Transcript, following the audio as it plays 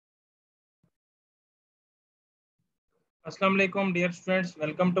अस्सलाम वालेकुम dear students,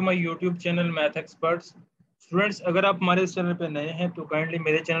 welcome to my YouTube channel math experts. Students, अगर आप हमारे इस चैनल पे नए हैं तो काइंडली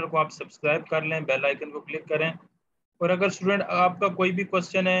मेरे चैनल को आप सब्सक्राइब कर लें, बेल आइकन को क्लिक करें। और अगर स्टूडेंट आपका कोई भी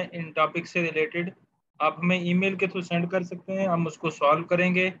क्वेश्चन है इन टॉपिक से रिलेटेड, आप हमें ईमेल के थ्रू सेंड कर सकते हैं, हम उसको सॉल्व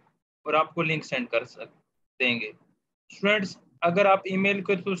करेंगे और आपको लिंक सेंड कर देंगे। स्टूडेंट्स, अगर आप ईमेल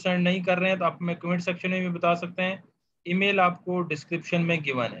के थ्रू सेंड नहीं कर रहे हैं तो आप हमें कमेंट सेक्शन में भी बता सकते हैं। ईमेल आपको डिस्क्रिप्शन में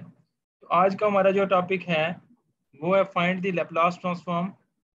गिवन है। तो आज का हमारा जो टॉपिक है वो है find the Laplace transform.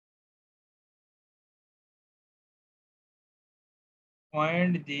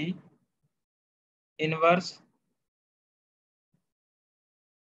 Find the inverse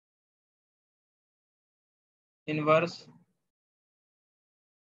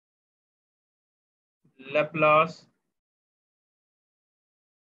Laplace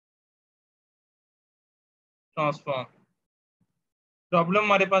transform. Problem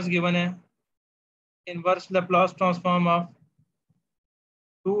हमारे पास गिवन है, inverse Laplace transform of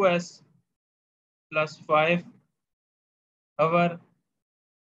 2s+5 over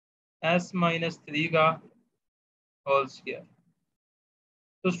s-3 का होल स्क्वायर।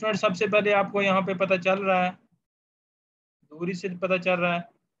 तो स्टूडेंट, सबसे पहले आपको यहाँ पे पता चल रहा है, दूरी से पता चल रहा है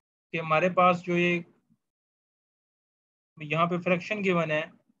कि हमारे पास जो ये यहाँ पे फ्रैक्शन गिवन है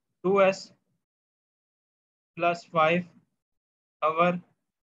 2s+5 ओवर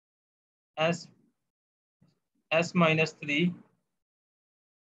s-3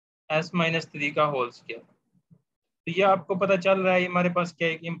 का होल स्क्वायर। तो ये आपको पता चल रहा है, हमारे पास क्या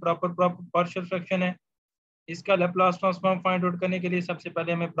है, इम्प्रॉपर पार्शियल फ्रैक्शन है। इसका लैप्लास ट्रांसफॉर्म फाइंड आउट करने के लिए सबसे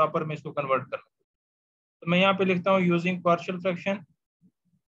पहले हमें प्रॉपर में इसको कन्वर्ट करना है। तो मैं यहाँ पे लिखता हूँ using partial fraction,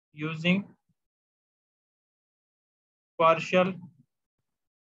 using partial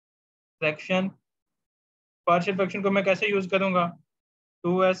fraction. Partial fraction को मैं कैसे यूज करूंगा,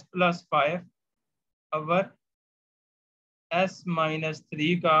 2s+5 ओवर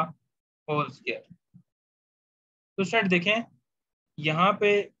s-3 का होल स्क्वायर। तो स्टूडेंट देखें, यहाँ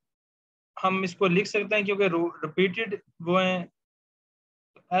पे हम इसको लिख सकते हैं क्योंकि रिपीटेड वो है,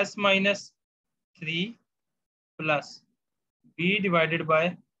 s-3 plus b divided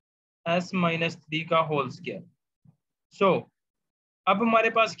by s-3 का होल स्क्वायर। सो अब हमारे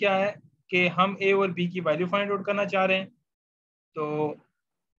पास क्या है कि हम a और b की वैल्यू फाइंड आउट करना चाह रहे हैं। तो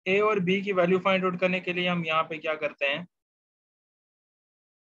a और b की वैल्यू फाइंड आउट करने के लिए हम यहाँ पे क्या करते हैं,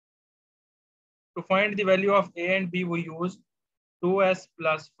 to find the value of a and b we use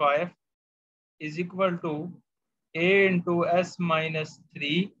 2s+5 is equal to a into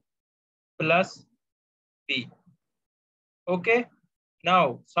s-3 plus b. Okay,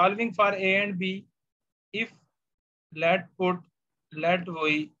 now solving for a and b, if let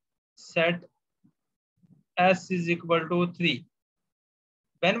we set s is equal to 3.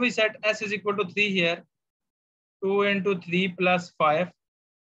 When we set s is equal to 3 here, 2 into 3 plus 5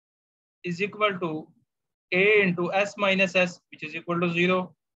 is equal to a into s minus s, which is equal to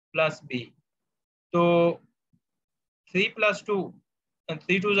 0 plus b. So 3 plus 2 and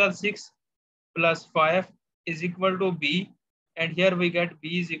 3 2s are 6 plus 5 is equal to b, and here we get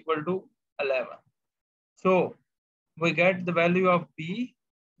b is equal to 11. So we get the value of b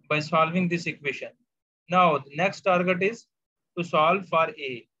by solving this equation. Now the next target is to solve for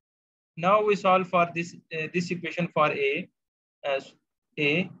a. Now we solve for this equation for a as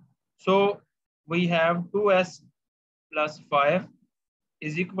a. So we have 2s plus 5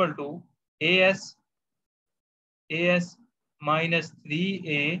 is equal to as minus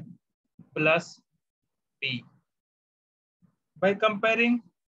 3a plus b. By comparing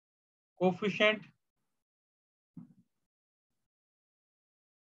coefficient,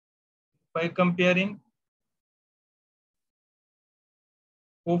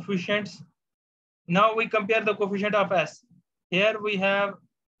 coefficients, now we compare the coefficient of s. Here we have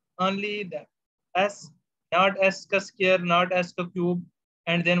only the s, not s ka square, not s ka cube,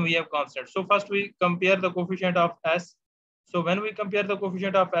 and then we have constant. So first we compare the coefficient of s. So when we compare the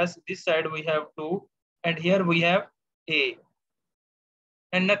coefficient of s, this side we have 2 and here we have a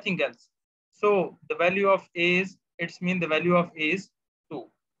and nothing else. So the value of a is, it's mean the value of a is 2.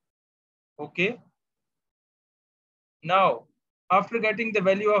 Okay, now after getting the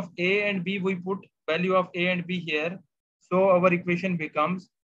value of a and b, we put value of a and b here. So our equation becomes,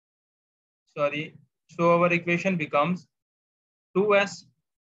 so our equation becomes 2s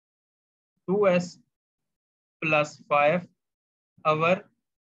plus 5 over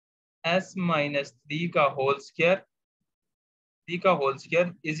s minus 3 का whole square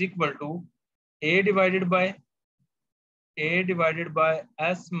is equal to a divided by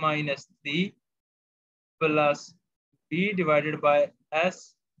s minus 3 plus b divided by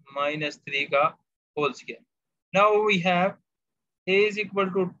s minus 3 का whole square. Now we have a is equal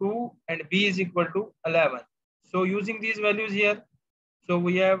to 2 and b is equal to 11. So using these values here, so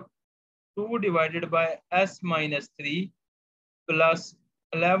we have 2 divided by s minus 3 plus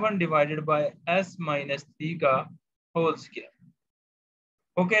 11 divided by s minus 3 ka whole square.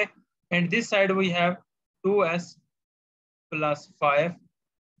 Okay, and this side we have 2s plus 5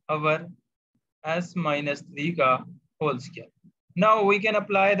 over s minus 3 ka whole square. Now we can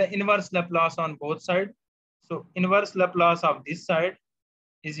apply the inverse Laplace on both sides. So inverse Laplace of this side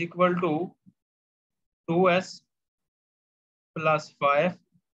is equal to 2s plus 5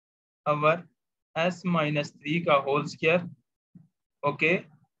 over s minus 3 ka whole square. Okay,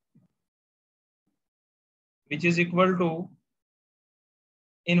 which is equal to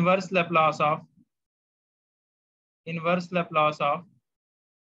inverse Laplace of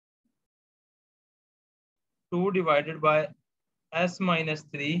 2 divided by s minus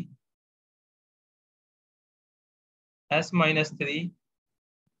 3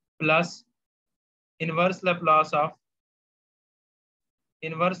 plus inverse Laplace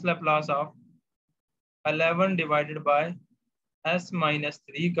of 11 divided by s minus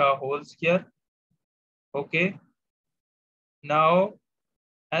 3 ka whole square. Okay, now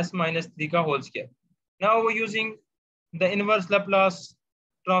s minus 3 ka whole square. Now we're using the inverse Laplace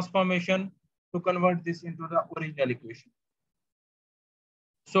transformation to convert this into the original equation.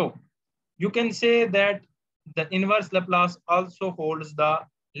 So you can say that the inverse Laplace also holds the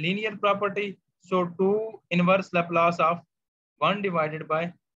linear property. So 2 inverse Laplace of 1 divided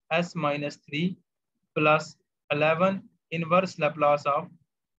by s minus 3 plus 11 inverse Laplace of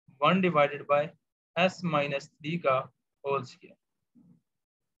 1 divided by s minus 3 ka whole square.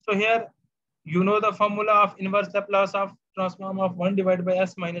 So here, you know the formula of inverse Laplace of transform of 1 divided by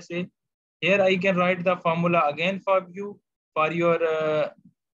s minus a. Here I can write the formula again for you, for your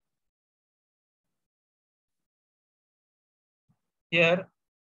here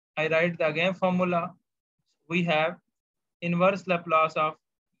I write the again formula. We have inverse Laplace of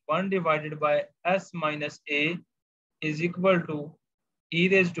 1 divided by s minus a is equal to e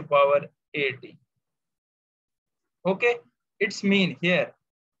raised to power at. Okay, it's mean here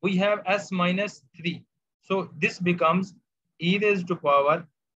we have s minus 3. So this becomes e raised to power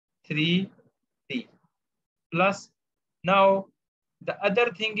 3t plus. Now the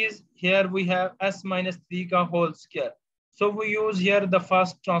other thing is here we have s minus 3 ka whole square. So we use here the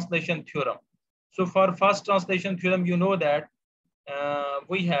first translation theorem. So for first translation theorem, you know that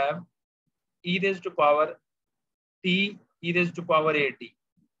we have e raised to power t e raised to power at.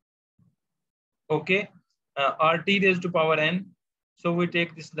 Okay, or t raised to power n. So we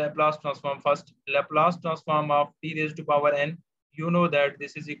take this Laplace transform first. Laplace transform of t raised to power n. You know that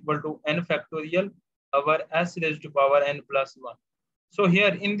this is equal to n factorial over s raised to power n plus 1. So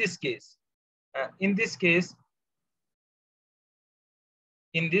here in this case,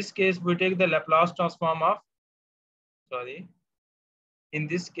 we take the Laplace transform of, in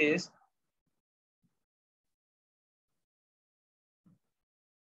this case,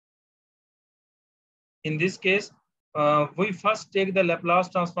 we first take the Laplace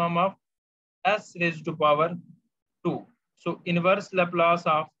transform of s raised to power 2. So inverse Laplace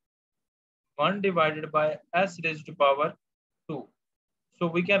of 1 divided by s raised to power 2. So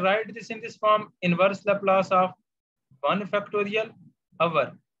we can write this in this form, inverse Laplace of 1 factorial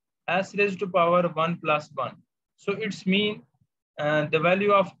over s raised to power 1 plus 1. So it's mean the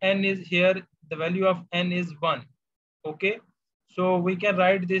value of n is here, the value of n is 1. Okay, so we can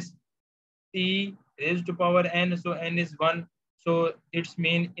write this t raised to power n, so n is 1. So it's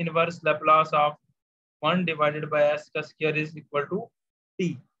mean inverse Laplace of 1 divided by s ka square is equal to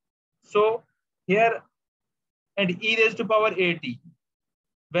t. So here, and e raised to power at.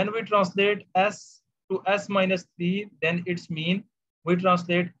 When we translate s to s minus 3, then it's mean we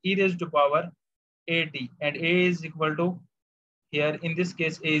translate e raised to power at, and a is equal to, here in this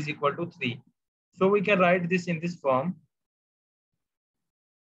case, a is equal to 3. So we can write this in this form.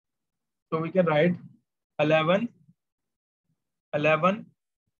 So we can write 11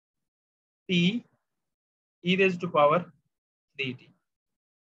 t e raised to power 3t.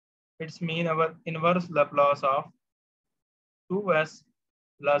 It's mean our inverse Laplace of 2s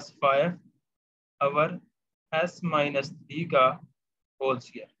plus 5 over s minus 3 ka whole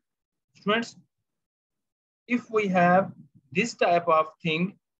square. Students, if we have this type of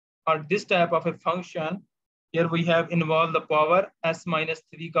thing or this type of a function, here we have involved the power s minus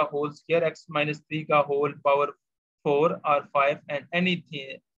 3 ka whole square, x minus 3 ka whole power 4 or 5, and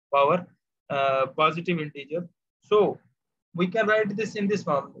anything power positive integer. So we can write this in this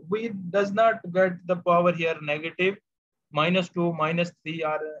form. We does not get the power here negative, -2, -3,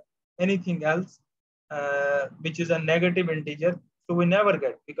 or anything else. which is a negative integer. So we never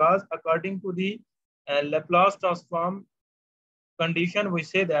get, because according to the Laplace transform condition, we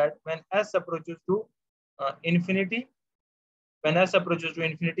say that when s approaches to infinity,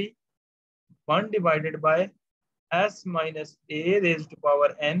 1 divided by s minus a raised to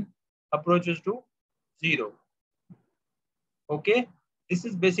power n approaches to 0. Okay, this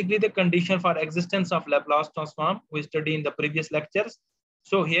is basically the condition for existence of Laplace transform we studied in the previous lectures.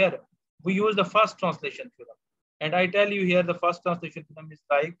 So here we use the first translation theorem, and I tell you here the first translation theorem is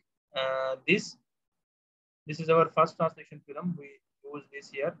like this. This is our first translation theorem. We use this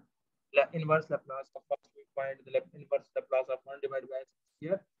here. Inverse Laplace of first we find the inverse Laplace of 1 divided by s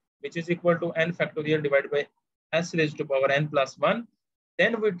here, which is equal to n factorial divided by s raised to power n plus 1.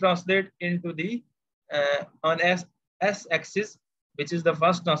 Then we translate into the on s axis, which is the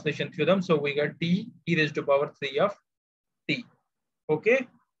first translation theorem. So we get t e raised to power 3 of t. Okay.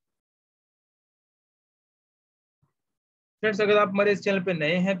 Friends, अगर आप हमारे इस channel पे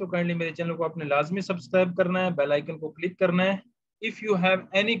नए हैं तो kindly मेरे channel को आपने लाजमी सब्सक्राइब करना है, बेल आइकन को क्लिक करना है. If you have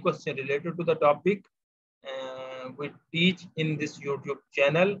any question related to the topic we teach in this YouTube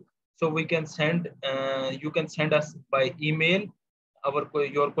channel, so we can send you can send us by email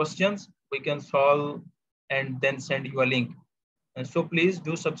your questions. We can solve and then send you a link. And so please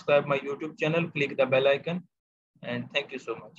do subscribe my YouTube channel, click the bell icon, and thank you so much.